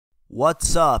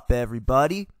What's up,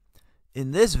 everybody?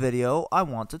 In this video, I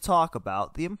want to talk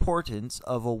about the importance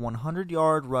of a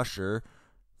 100-yard rusher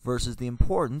versus the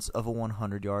importance of a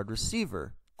 100-yard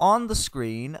receiver. On the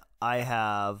screen, I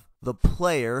have the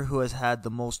player who has had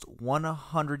the most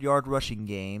 100-yard rushing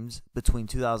games between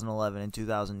 2011 and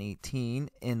 2018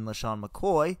 in LaShawn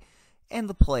McCoy, and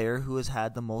the player who has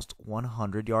had the most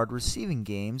 100-yard receiving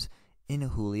games in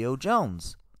Julio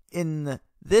Jones. In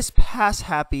this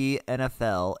pass-happy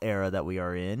NFL era that we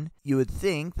are in, you would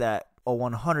think that a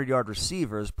 100-yard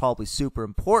receiver is probably super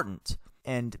important,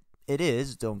 and it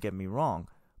is, don't get me wrong.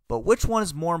 But which one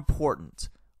is more important,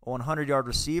 a 100-yard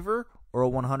receiver or a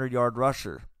 100-yard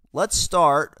rusher? Let's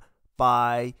start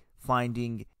by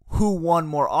finding who won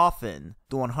more often,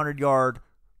 the 100-yard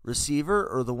receiver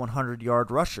or the 100-yard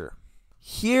rusher.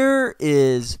 Here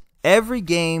is every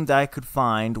game that I could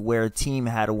find where a team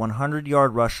had a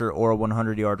 100-yard rusher or a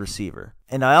 100-yard receiver.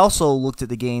 And I also looked at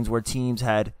the games where teams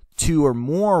had two or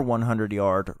more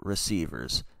 100-yard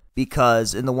receivers.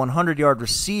 Because in the 100-yard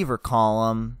receiver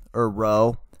column or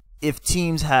row, if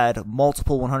teams had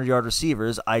multiple 100-yard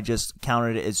receivers, I just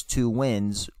counted it as 2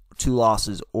 wins, 2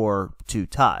 losses, or 2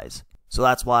 ties. So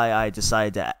that's why I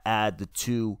decided to add the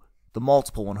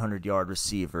multiple 100-yard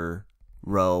receiver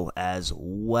row as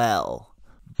well.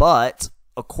 But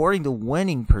according to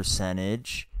winning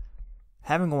percentage,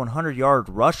 having a 100-yard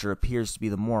rusher appears to be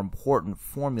the more important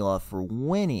formula for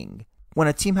winning. When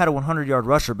a team had a 100-yard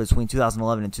rusher between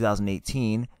 2011 and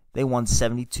 2018, they won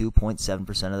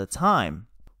 72.7% of the time.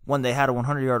 When they had a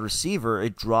 100-yard receiver,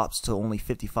 it drops to only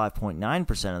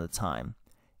 55.9% of the time.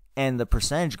 And the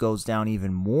percentage goes down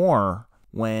even more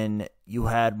when you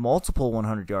had multiple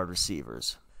 100-yard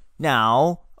receivers.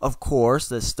 Now, of course,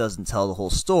 this doesn't tell the whole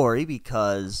story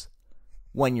because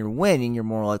when you're winning, you're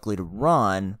more likely to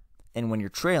run, and when you're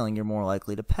trailing, you're more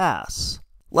likely to pass.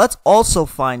 Let's also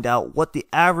find out what the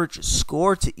average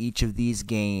score to each of these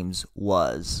games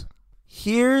was.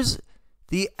 Here's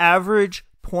the average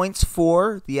points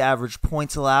for, the average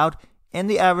points allowed, and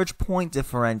the average point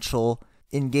differential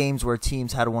in games where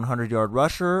teams had a 100-yard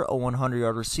rusher, a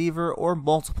 100-yard receiver, or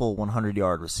multiple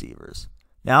 100-yard receivers.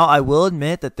 Now, I will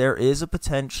admit that there is a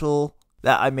potential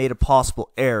that I made a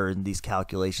possible error in these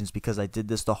calculations because I did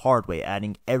this the hard way,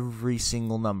 adding every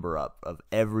single number up of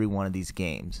every one of these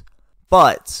games.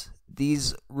 But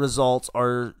these results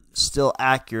are still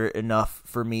accurate enough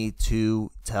for me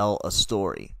to tell a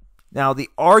story. Now,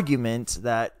 the argument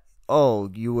that,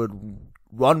 you would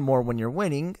run more when you're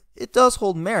winning, it does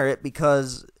hold merit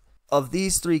because of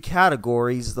these 3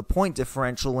 categories, the point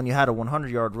differential when you had a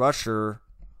 100-yard rusher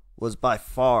was by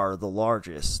far the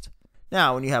largest.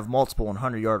 Now, when you have multiple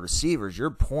 100-yard receivers, your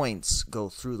points go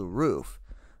through the roof,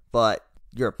 but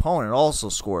your opponent also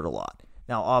scored a lot.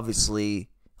 Now, obviously,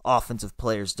 offensive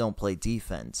players don't play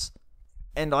defense.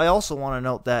 And I also want to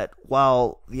note that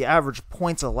while the average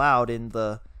points allowed in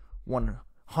the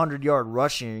 100-yard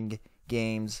rushing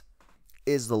games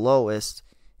is the lowest,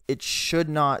 it should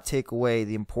not take away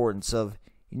the importance of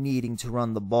needing to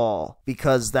run the ball,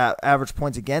 because that average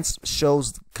points against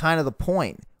shows kind of the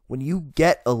point. When you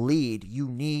get a lead, you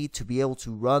need to be able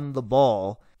to run the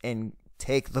ball and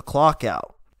take the clock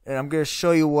out. And I'm going to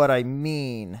show you what I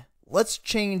mean. Let's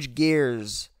change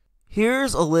gears.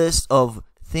 Here's a list of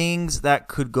things that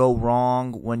could go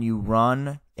wrong when you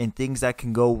run and things that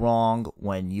can go wrong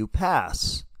when you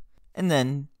pass. And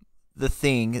then the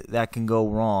thing that can go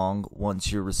wrong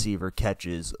once your receiver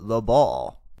catches the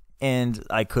ball. And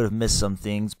I could have missed some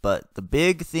things, but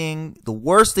the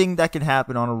worst thing that can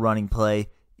happen on a running play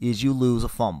is you lose a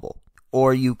fumble.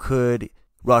 Or you could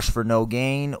rush for no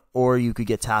gain, or you could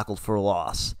get tackled for a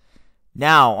loss.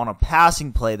 Now, on a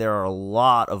passing play, there are a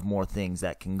lot of more things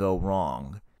that can go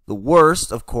wrong. The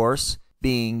worst, of course,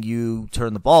 being you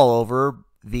turn the ball over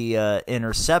via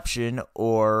interception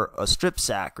or a strip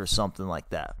sack or something like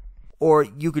that. Or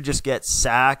you could just get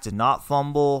sacked and not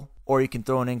fumble, or you can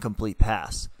throw an incomplete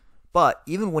pass. But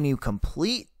even when you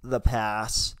complete the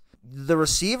pass, the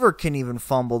receiver can even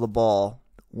fumble the ball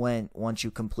once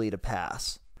you complete a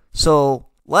pass. So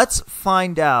let's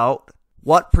find out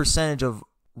what percentage of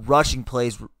rushing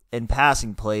plays and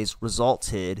passing plays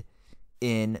resulted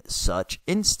in such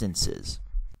instances.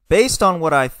 Based on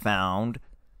what I found,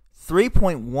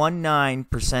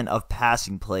 3.19% of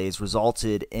passing plays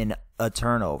resulted in a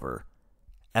turnover,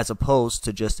 as opposed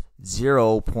to just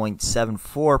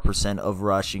 0.74% of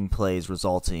rushing plays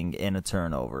resulting in a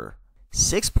turnover.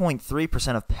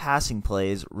 6.3% of passing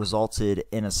plays resulted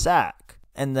in a sack,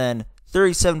 and then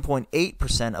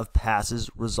 37.8% of passes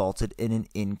resulted in an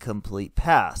incomplete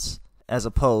pass, as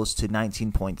opposed to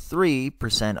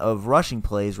 19.3% of rushing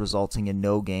plays resulting in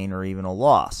no gain or even a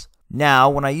loss. Now,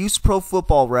 when I used Pro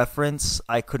Football Reference,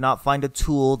 I could not find a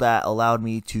tool that allowed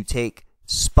me to take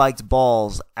spiked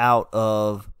balls out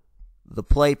of the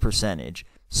play percentage.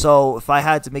 So if I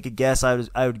had to make a guess, I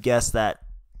would guess that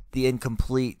the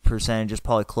incomplete percentage is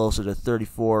probably closer to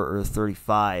 34 or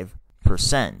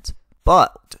 35%.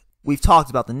 But we've talked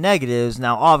about the negatives.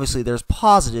 Now, obviously, there's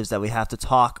positives that we have to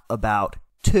talk about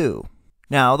too.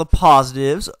 Now, the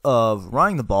positives of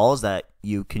running the ball is that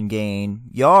you can gain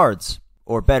yards.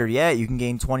 Or better yet, you can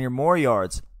gain 20 or more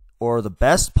yards. Or the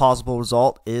best possible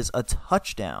result is a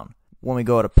touchdown. When we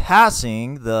go to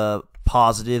passing, the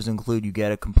positives include you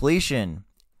get a completion,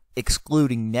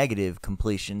 excluding negative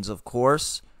completions, of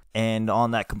course. And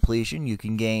on that completion, you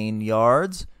can gain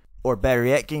yards. Or better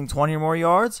yet, gain 20 or more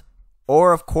yards.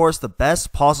 Or, of course, the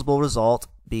best possible result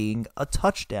being a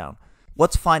touchdown.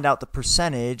 Let's find out the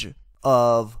percentage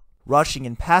of rushing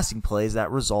and passing plays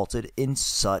that resulted in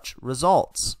such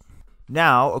results.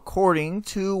 Now, according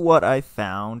to what I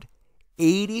found,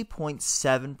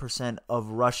 80.7% of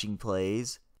rushing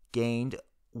plays gained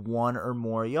 1 or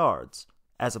more yards,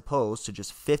 as opposed to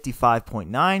just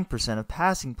 55.9% of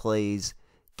passing plays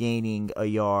gaining a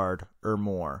yard or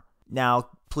more. Now,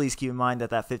 please keep in mind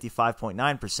that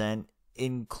 55.9%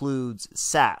 includes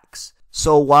sacks.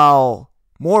 So while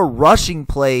more rushing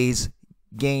plays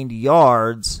gained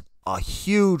yards, a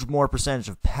huge more percentage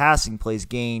of passing plays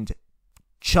gained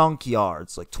chunk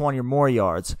yards, like 20 or more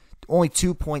yards. Only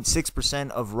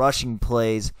 2.6% of rushing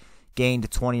plays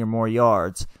gained 20 or more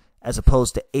yards, as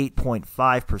opposed to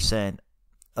 8.5%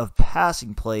 of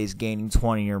passing plays gaining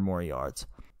 20 or more yards.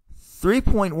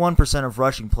 3.1% of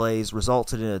rushing plays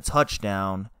resulted in a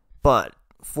touchdown, but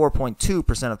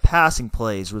 4.2% of passing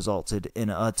plays resulted in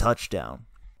a touchdown.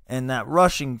 And that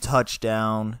rushing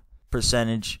touchdown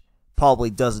percentage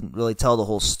probably doesn't really tell the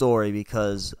whole story,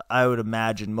 because I would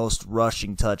imagine most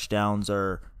rushing touchdowns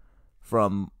are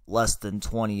from less than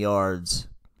 20 yards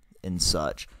and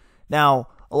such. Now,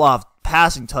 a lot of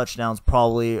passing touchdowns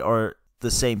probably are the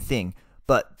same thing,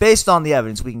 but based on the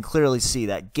evidence, we can clearly see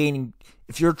that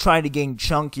if you're trying to gain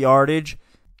chunk yardage,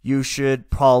 you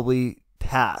should probably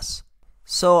pass.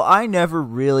 So I never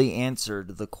really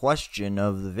answered the question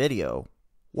of the video.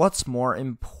 What's more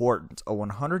important, a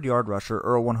 100-yard rusher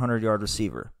or a 100-yard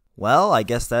receiver? Well, I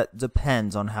guess that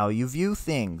depends on how you view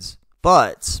things.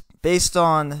 But based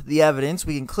on the evidence,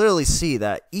 we can clearly see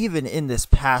that even in this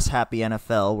pass-happy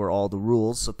NFL, where all the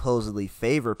rules supposedly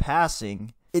favor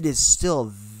passing, it is still a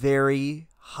very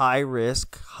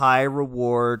high-risk,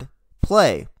 high-reward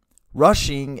play.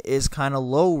 Rushing is kind of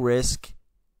low-risk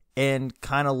and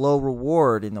kind of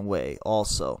low-reward in a way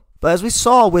also. But as we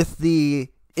saw with the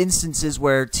instances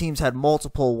where teams had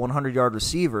multiple 100-yard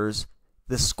receivers,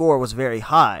 the score was very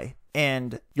high.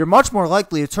 And you're much more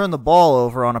likely to turn the ball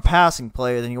over on a passing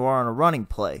play than you are on a running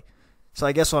play. So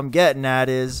I guess what I'm getting at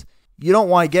is, you don't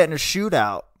want to get in a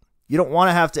shootout. You don't want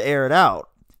to have to air it out.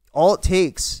 All it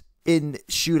takes in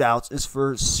shootouts is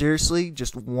for seriously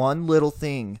just one little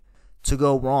thing to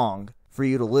go wrong for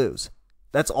you to lose.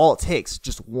 That's all it takes.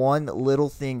 Just one little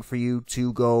thing for you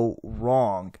to go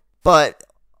wrong. But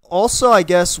also, I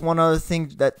guess one other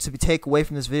thing that to take away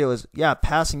from this video is, yeah,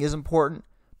 passing is important,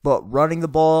 but running the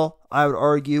ball, I would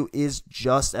argue, is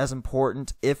just as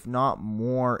important, if not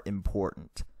more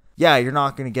important. Yeah, you're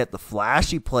not going to get the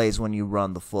flashy plays when you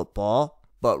run the football,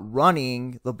 but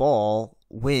running the ball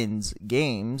wins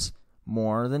games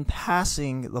more than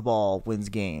passing the ball wins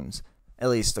games, at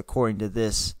least according to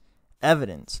this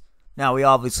evidence. Now, we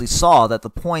obviously saw that the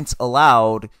points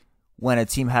allowed when a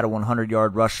team had a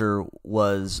 100-yard rusher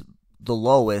was the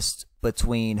lowest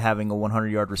between having a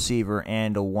 100-yard receiver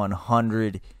and a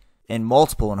 100 and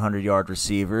multiple 100-yard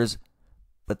receivers.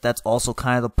 But that's also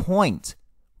kind of the point.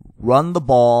 Run the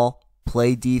ball,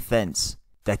 play defense.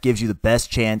 That gives you the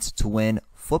best chance to win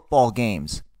football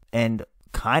games, and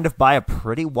kind of by a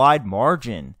pretty wide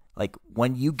margin. Like,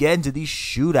 when you get into these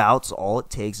shootouts, all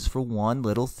it takes is for one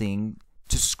little thing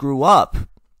to screw up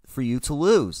for you to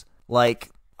lose. Like,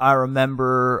 I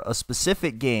remember a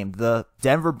specific game, the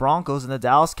Denver Broncos and the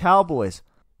Dallas Cowboys.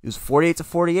 It was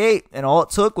 48-48, and all it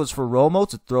took was for Romo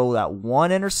to throw that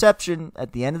one interception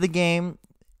at the end of the game,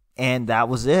 and that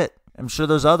was it. I'm sure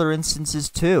there's other instances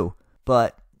too.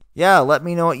 But, yeah, let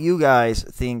me know what you guys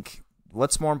think.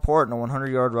 What's more important, a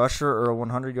 100-yard rusher or a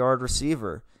 100-yard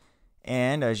receiver?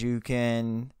 And as you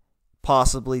can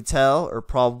possibly tell, or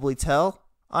probably tell,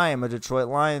 I am a Detroit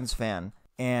Lions fan.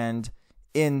 And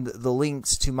in the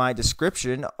links to my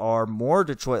description are more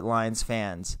Detroit Lions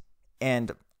fans.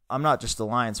 And I'm not just a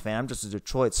Lions fan, I'm just a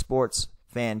Detroit sports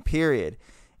fan, period.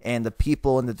 And the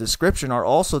people in the description are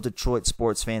also Detroit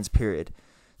sports fans, period.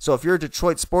 So if you're a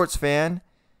Detroit sports fan,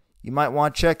 you might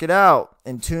want to check it out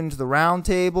and tune to the round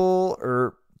table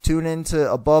or tune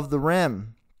into Above the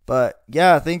Rim. But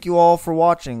yeah, thank you all for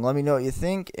watching. Let me know what you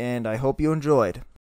think, and I hope you enjoyed.